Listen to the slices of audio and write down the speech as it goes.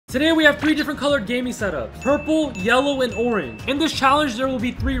Today we have 3 different colored gaming setups: purple, yellow, and orange. In this challenge, there will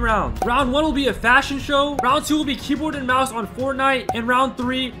be 3 rounds. Round 1 will be a fashion show. Round 2 will be keyboard and mouse on Fortnite. And round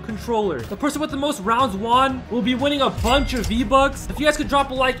 3, controller. The person with the most rounds won will be winning a bunch of V-Bucks. If you guys could drop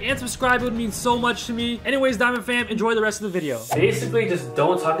a like and subscribe, it would mean so much to me. Anyways, Diamond fam, enjoy the rest of the video. Basically, just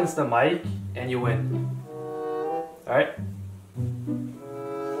don't talk into the mic and you win. Alright?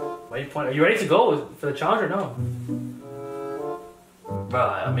 Why are you pointing? Are you ready to go for the challenge or no? Bro,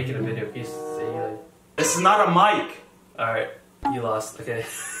 I'm making a video. Please say like... This is not a mic. Alright, you lost. Okay.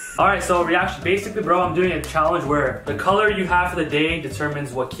 Alright, so reaction. Basically, bro, I'm doing a challenge where the color you have for the day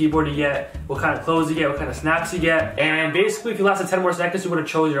determines what keyboard you get, what kind of clothes you get, what kind of snacks you get. And basically, if you lasted 10 more seconds, you would have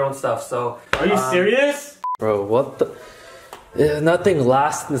chose your own stuff. So, are you serious? Bro, what the... Nothing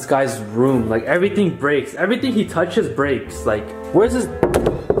lasts in this guy's room. Like, everything breaks. Everything he touches breaks. Like, where's his...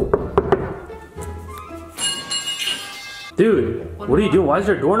 Dude, what are you doing? Why is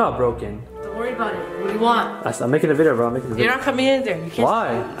your door not broken? Don't worry about it. What do you want? I'm making a video, bro. I'm making a video. You're not coming in there. You can't.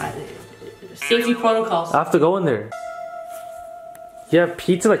 Why? Safety protocols. I have to go in there. You have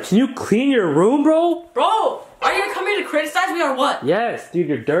pizza? Like, can you clean your room, bro? Bro, are you gonna come here to criticize me or what? Yes, dude,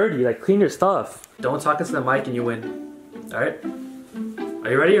 you're dirty. Like, clean your stuff. Don't talk into the mic and you win. Alright?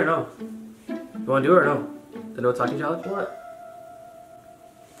 Are you ready or no? You wanna do it or no? The no talking challenge? What?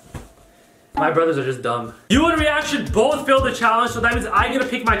 My brothers are just dumb. You and Reaction both failed the challenge, so that means I get to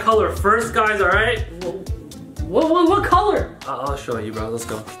pick my color first, guys, alright? What color? I'll show you, bro. Let's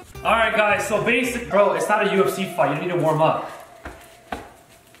go. Alright, guys, so basic, bro, it's not a UFC fight. You don't need to warm up.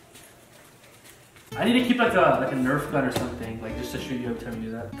 I need to keep like a Nerf gun or something, like just to shoot you every time you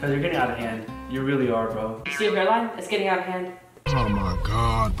do that. Because you're getting out of hand. You really are, bro. You see your hairline? It's getting out of hand. Oh my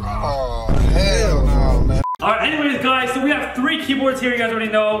god, bro. Oh, hell no, man. Alright, anyways, guys, so we have 3 keyboards here, you guys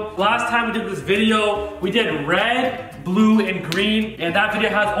already know. Last time we did this video, we did red, blue, and green. And that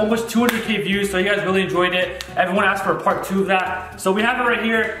video has almost 200K views, so you guys really enjoyed it. Everyone asked for a part 2 of that. So we have it right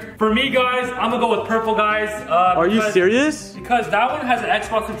here. For me, guys, I'm gonna go with purple, guys. Are you serious? Because that one has an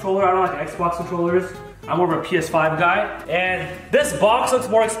Xbox controller. I don't like Xbox controllers. I'm more of a PS5 guy. And this box looks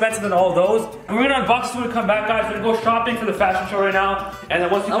more expensive than all of those. And we're gonna unbox this when we come back, guys. We're gonna go shopping for the fashion show right now. And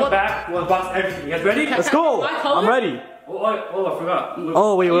then once we come back, we'll unbox everything. You guys ready? Let's go. I'm ready. Oh, I forgot.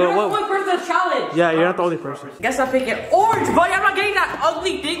 Oh, wait. You're not the only person that's challenged. Yeah, you're not the only person. Guess I'm picking orange, buddy. I'm not getting that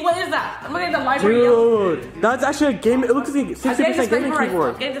ugly thing. What is that? I'm getting the library yellow. Dude, that's actually a game. It looks like a 60% gaming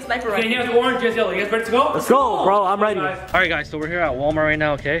keyboard. I'm getting the sniper right Okay, here's orange, here's yellow. You guys ready to go? Let's go, bro. I'm ready. Alright, guys, so we're here at Walmart right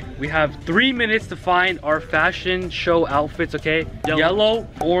now, okay? We have 3 minutes to find our fashion show outfits, okay? Yellow,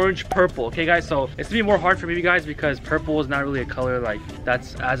 orange, purple, okay, guys? So it's gonna be more hard for me, guys, because purple is not really a color like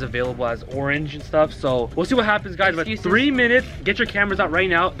that's as available as orange and stuff. So we'll see what happens, guys. But 3 minutes, get your cameras out right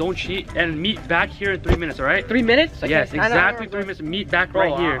now, don't cheat, and meet back here in 3 minutes, all right? 3 minutes? Yes, exactly 3 minutes. Meet back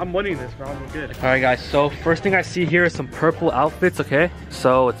right here. I'm winning this, bro. I'm good. All right, guys, so first thing I see here is some purple outfits, okay?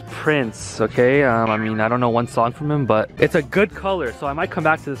 So it's Prince, okay? I mean, I don't know one song from him, but it's a good color, so I might come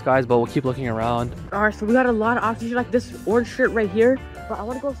back to this, guys, but we'll keep looking around. All right, so we got a lot of options. You like this orange shirt right here, but I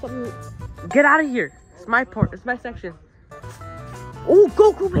want to go with something. Get out of here. It's my part. It's my section. Oh,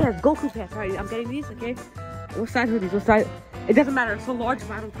 Goku pants. Goku pants. All right, I'm getting these, okay? What size are these? What size? It doesn't matter. It's so large,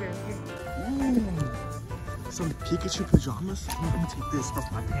 but I don't care. Okay? Ooh. Some Pikachu pajamas. I'm gonna take this off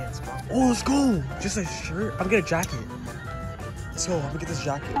my pants, bro. Oh, let's go. Just a shirt. I'm gonna get a jacket. Let's go. I'm gonna get this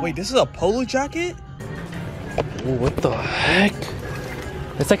jacket. Wait, this is a polo jacket? Oh, what the heck?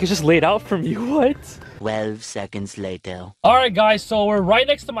 It's like it's just laid out for me. What? 12 seconds later. Alright, guys, so we're right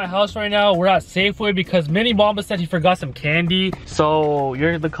next to my house right now. We're at Safeway because Mini Mamba said he forgot some candy. So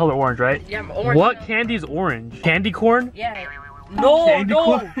you're the color orange, right? Yeah, I'm orange. What candy is orange? Candy corn? Yeah. No, Candy no.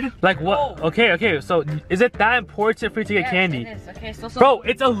 corn? Like what? No. Okay, so is it that important for you to get candy? It is. Okay, so Bro,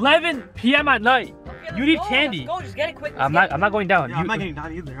 it's 11 p.m. at night. Okay, You need let's candy. Go, just get it quick. I'm not going down. Yeah, I'm not getting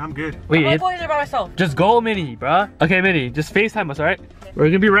down either. I'm good. Wait, I'm going there by myself. just go, Mini, bruh. Okay, Mini, just FaceTime us, alright? We're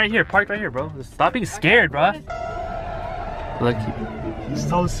gonna be right here, parked right here, bro. Just stop being scared, bruh. Look, He's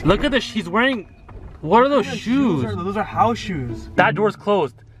so scared. look at this. He's wearing. What are those shoes? Those are house shoes. That door's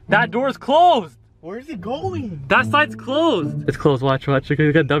closed. That door's closed. Where is it going? That side's closed. It's closed. Watch. Look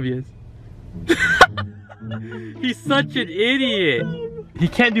at W's. He's such an idiot. He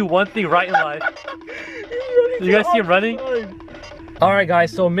can't do one thing right in life. You guys see him running? Alright,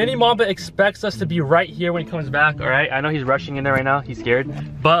 guys, so Mini Mamba expects us to be right here when he comes back, alright? I know he's rushing in there right now. He's scared.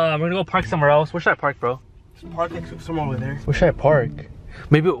 But we're gonna go park somewhere else. Where should I park, bro? Just park somewhere over there. Where should I park?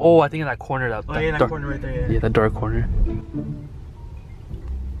 Maybe, I think in that corner. That Corner right there, yeah. Yeah, that dark corner.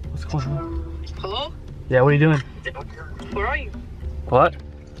 What's going on? Hello? Yeah, what are you doing? Where are you? What?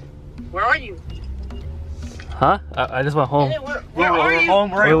 Where are you? Huh? I just went home. Hey, where are you?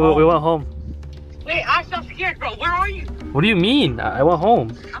 Home, We went home. Wait, I'm so scared, bro. Where are you? What do you mean? I went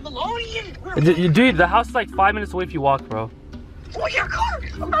home. I'm alone here. Dude, the house is like 5 minutes away if you walk, bro. Oh, your car.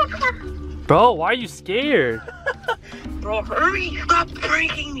 I'm not a car. Bro, why are you scared? Bro, hurry. Stop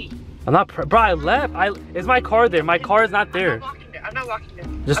pranking me. I'm not, bro, I left. Is my car there? My car is not there. I'm not walking there.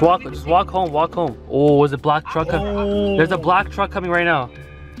 Just walk home. Oh, is a black truck coming? There's a black truck coming right now.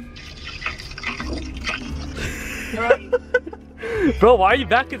 Bro, why are you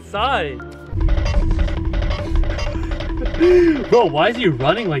back inside? Bro, why is he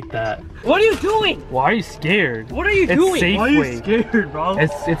running like that? What are you doing? Why are you scared? What are you It's doing? Safeway. Why are you scared, bro?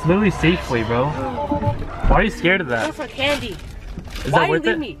 It's literally Safeway, bro. Why are you scared of that? Go for candy. Is Why that you worth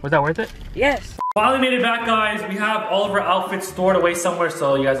leave it? me? Was that worth it? Yes. Finally made it back, guys. We have all of our outfits stored away somewhere,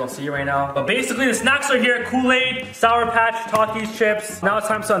 so you guys don't see it right now. But basically, the snacks are here: Kool-Aid, Sour Patch, Takis, chips. Now it's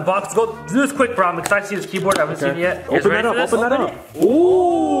time to unbox. Go do this quick, bro. I'm excited to see this keyboard. I haven't seen it yet. You guys Open ready that up, for this? open that up.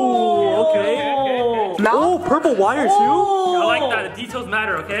 Ooh, okay. Oh, purple wire too? I like that. The details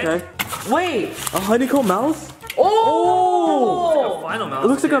matter, okay? Okay. Wait. A honeycomb mouse? Oh. Final mouse. It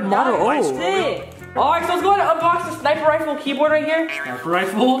looks like a Model O. Sick. Alright, so let's go ahead and unbox the sniper rifle keyboard right here. Sniper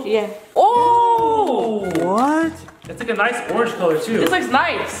rifle. Yeah. Oh! What? It's like a nice orange color too. This looks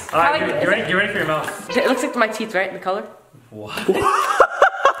nice. Alright, Kinda like- get ready for your mouse. It looks like my teeth, right? The color? What?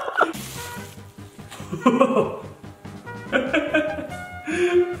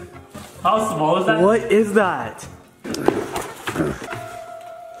 How small is that? What is that?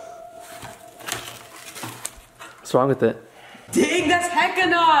 What's wrong with it? Dang, that's hecka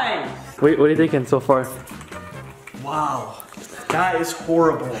nice! Wait, what are you thinking so far? Wow. That is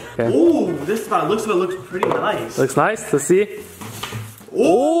horrible. Okay. Ooh, this one looks pretty nice. Looks nice. Let's see.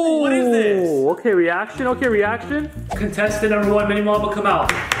 Ooh, what is this? Okay, reaction. Okay, reaction. Contestant number 1, Mini Mamba, come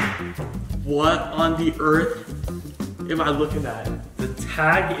out. What on the earth am I looking at? The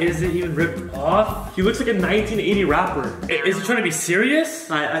tag isn't even ripped off. He looks like a 1980 rapper. Is he trying to be serious?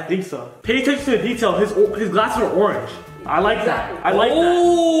 I think so. Pay attention to the detail. His glasses are orange. I like that. I like that.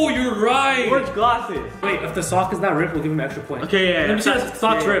 Oh, you're right. Orange glasses. Wait, if the sock is not ripped, we'll give him an extra point. Okay, yeah. Let me see if the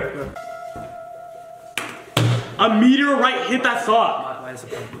sock's Yeah. ripped. A meteorite hit that sock. Minus a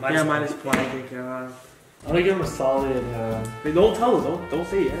point. Yeah, a minus point. one, I think. I'm gonna give him a solid. Wait, don't tell us. Don't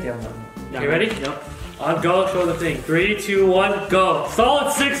say it. Yeah, okay, ready? Yep. On go, show the thing. 3, 2, 1, go.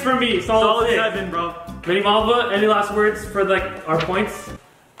 Solid 6 for me. Solid 6. 7, bro. Mini Mamba, any last words for like our points?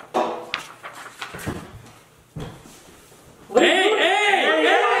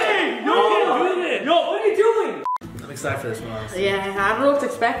 Hey! Yo, What are you doing? I'm excited for this one. Yeah, I don't know what to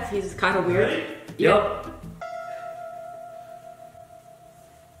expect. He's kind of weird. Yep.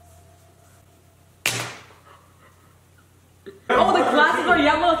 Oh, the glasses are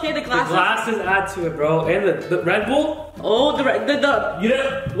yellow. Okay, the The glasses. glasses add to it, bro. And the Red Bull. Oh, the You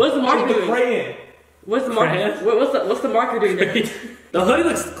know, what's the marker doing? praying. What's the marker? Crayon? What's the marker doing there? The hoodie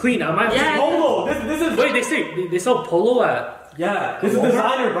looks clean. I might. Yeah. Polo. This is. Wait, they sell polo at. Yeah. This is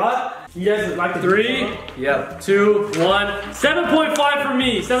designer, bro. You guys like the 3. Yep. 2, 1. 7.5 for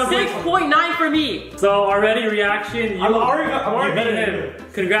me. 7.5. 6.9 for me. So already reaction. I'm already better beating than him.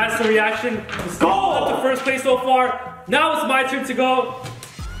 Congrats to reaction. Go up to first place so far. Now it's my turn to go.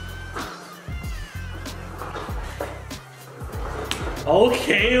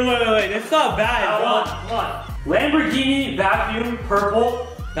 Okay, wait. That's not bad, bro. Come on. Lamborghini vacuum purple.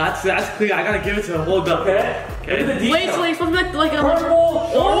 That's clear. I gotta give it to him. Hold up. Okay. Look at the detail. Wait, so it's supposed to be like a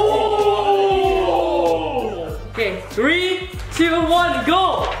Purple. Oh! Okay, 3, 2, 1,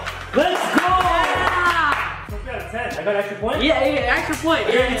 go! Let's go. Ah! I got a 10. I got an extra point. Yeah, extra point.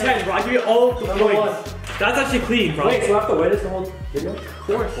 I give you 10, bro. I give you all the Number points. That's actually clean, bro. Wait, so I have to wait this the whole video?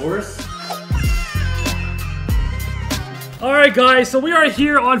 Of course. Alright guys, so we are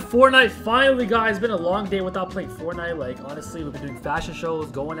here on Fortnite. Finally guys, it's been a long day without playing Fortnite. Like honestly, we've been doing fashion shows,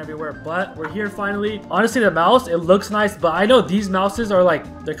 going everywhere, but we're here finally. Honestly, the mouse, it looks nice, but I know these mouses are like,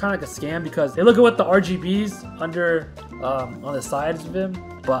 they're kind of like a scam because they look at what the RGBs under on the sides of them,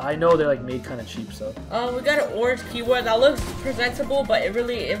 but I know they're like made kind of cheap, so. We got an orange keyboard that looks presentable, but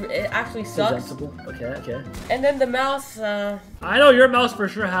it actually sucks. Presentable. Okay. And then the mouse, I know your mouse for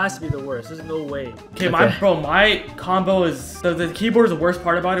sure has to be the worst. There's no way. Okay, my combo is the keyboard is the worst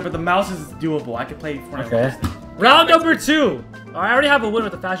part about it, but the mouse is doable. I can play Fortnite. Okay. Round number 2. I already have a win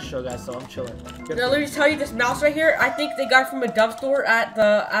with the fashion show, guys, so I'm chilling. now let me tell you, this mouse right here, I think they got it from a dump store at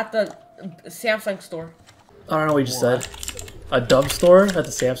the Samsung store. I don't know what you just said. A dub store at the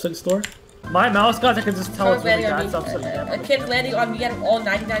Samsung store? My mouse, guys, I can just tell it's really bad stuff. A kid landing on me out of all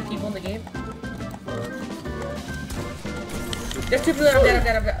 99 people in the game. There's 2 people that are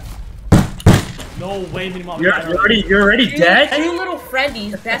dead. No way, Mini Mom. You're already dead? Two little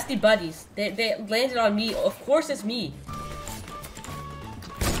friendies, bestie buddies. They landed on me. Of course it's me.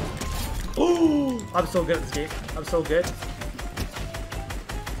 Ooh, I'm so good at this game. I'm so good.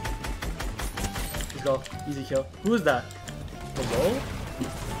 Let's go. Easy kill. Who is that? Hello?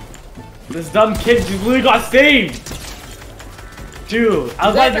 This dumb kid just literally got saved. Dude, I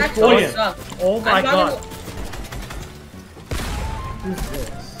was like destroying him. Oh my god. Who's this?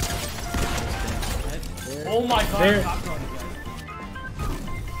 Oh my god. There.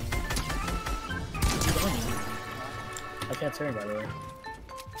 I can't turn, by the way.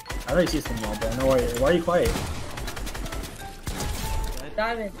 I know you see some wall, but no worry. Why are you quiet?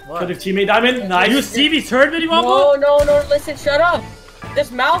 Diamond. What? Good teammate, Diamond. Nice. You see me turn, Mini Mamba? No, listen, shut up.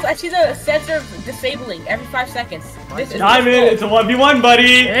 This mouse, I see the sensor disabling every 5 seconds. This is Diamond, it's a 1v1,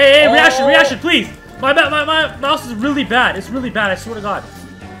 buddy. Hey, reaction, please. My mouse is really bad. It's really bad, I swear to God.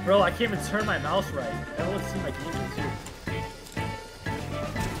 Bro, I can't even turn my mouse right. Everyone's seen my game too.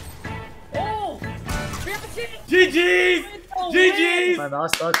 Oh! GG's! GG's! My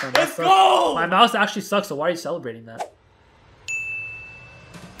mouse sucks. Let's go! My mouse actually sucks, so why are you celebrating that?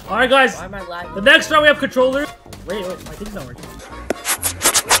 Alright guys, Why am I lagging? the next round we have controllers. Wait, my thing's not working.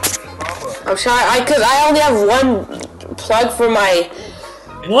 I'm sorry, cause I only have one plug for my...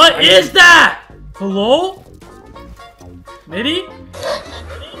 What is that? Hello? Midi?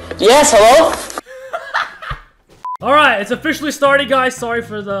 Yes, hello? Alright, it's officially starting, guys. Sorry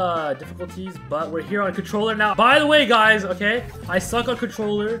for the difficulties, but we're here on controller now. By the way, guys, okay? I suck on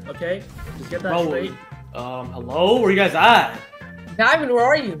controller, okay? Just get that straight. Hello? Where you guys at? Diamond, where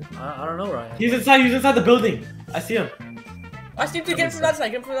are you? I don't know where I am. He's inside the building. I see him. I seem to get him from the other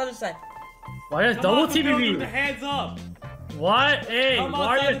side, get him from the other side. Why are you double teaming me? With their hands up. What? Hey, Come why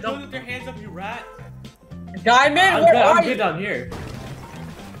are outside you the double? building with their hands up, you rat. Diamond, where are I'm you? good down here.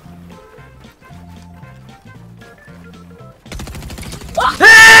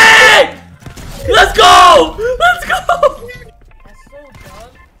 Hey! Let's go! Let's go! That's so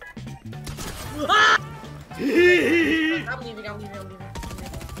dumb. Ah! I'm leaving.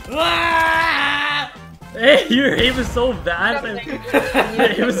 Ah! Hey, your aim is so bad. Your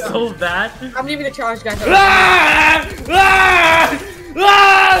aim is so bad. I'm leaving the challenge, guys. Ah! Ah!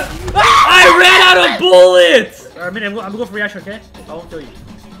 Ah! I ran out of bullets! Alright, I'm going for reaction, okay? I won't kill you.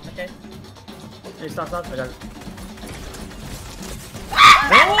 Okay. Hey, stop. I got it.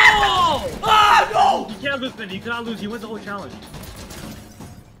 Oh! Ah, no! You can't lose, Vinny. You cannot lose. He wins the whole challenge.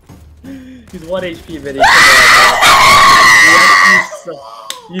 He's 1 HP, Vinny.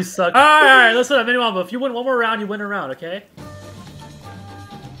 You suck. Alright, let's do that, Vinny Mamba. If you win one more round, you win a round, okay?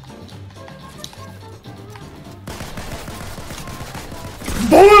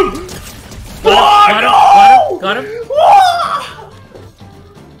 Boom! Got him.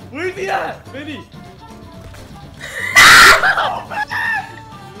 Where's he at? Vinny.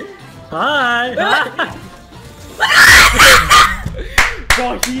 Hi.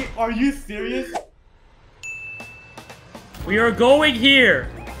 Bro, are you serious? We are going here.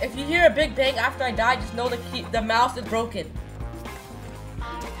 If you hear a big bang after I die, just know the mouse is broken.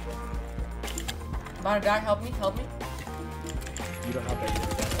 About to die, help me. You don't have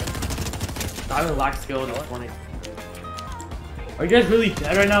that. Diamond lacks skill in this one. Are you guys really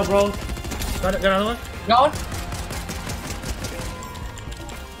dead right now, bro? Got another one? Going?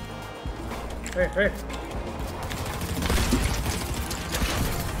 Hurry.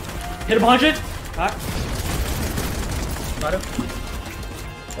 Hit him 100. Back. Got him.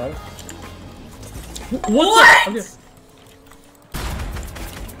 What? Okay.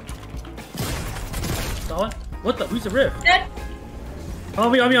 Got one? What the? Who's the riff? Dead. On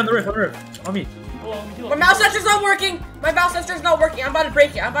me, on the riff. On me. My mouse sensor's not working! My mouse sensor's not working. I'm about to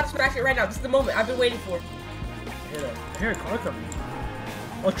break it. I'm about to smash it right now. This is the moment I've been waiting for. I hear a car coming.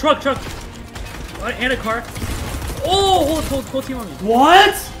 Oh, truck. And a car. Oh, whole team on me.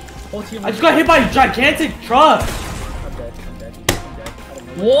 What? Whole team on me. I just got hit by a gigantic truck. I'm dead. I don't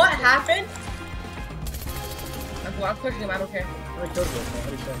know. What happened? I'm pushing him. I don't care. How many kills do I have? How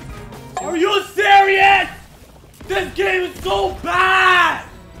do you say? Are you serious? This game is so bad.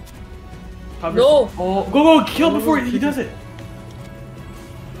 No. Oh, go kill before he does it.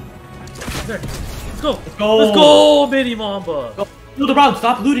 There. Let's go. Let's go. Let's go, Mini Mamba. Go. Build around.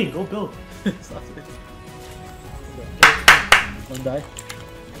 Stop looting. Go build. Stop it. One die.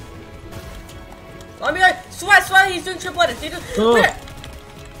 I mean, like, sweat. He's doing triplettes. Go.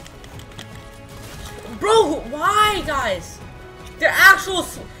 Bro, why, guys? They're actual.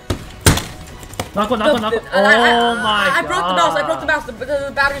 Knock one. Oh my god. I broke the mouse. The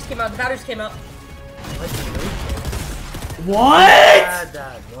batteries came out. What?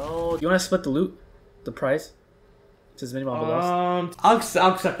 Bad, bro. You wanna split the loot? the price. Just minimum loss. I'll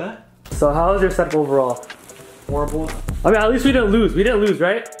accept that. So how was your setup overall? Horrible. I mean, at least we didn't lose. We didn't lose,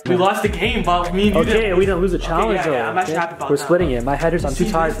 right? We lost the game, but me and you okay, we didn't lose the challenge though. I'm actually happy about We're that. splitting it. My headers, I'm too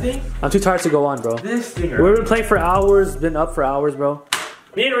tired. I'm too tired to go on, bro. This thing. We've been playing for hours, been up for hours, bro.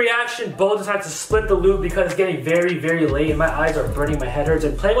 Me and Reaction both decided to split the loot because it's getting very, very late and my eyes are burning, my head hurts.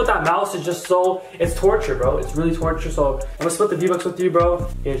 And playing with that mouse is just so, it's torture, bro. It's really torture. So I'm gonna split the V-Bucks with you, bro.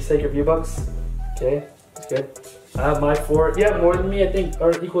 Here, just take your V-Bucks. Okay, that's good. I have my 4. You have more than me, I think,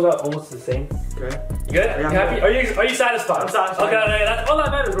 or equals out almost the same. Okay. You good? You happy? Are you satisfied? I'm satisfied. Okay, that's all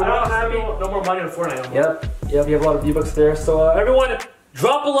that matters, bro. I'm happy. No more money on Fortnite anymore. Yep, you have a lot of V-Bucks there. So everyone,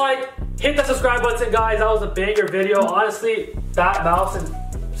 drop a like, hit that subscribe button, guys. That was a banger video. Honestly, that mouse and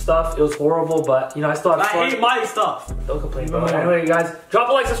stuff, it was horrible, but you know, I still have fun. I hate my stuff. Don't complain, bro. Anyway, guys, drop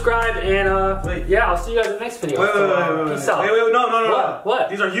a like, subscribe, and yeah, I'll see you guys in the next video. Wait, peace out. Wait, no. What?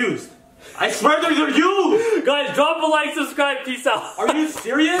 These are used. I swear these are used! Guys, drop a like, subscribe, peace out. Are you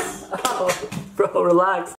serious? Bro, relax.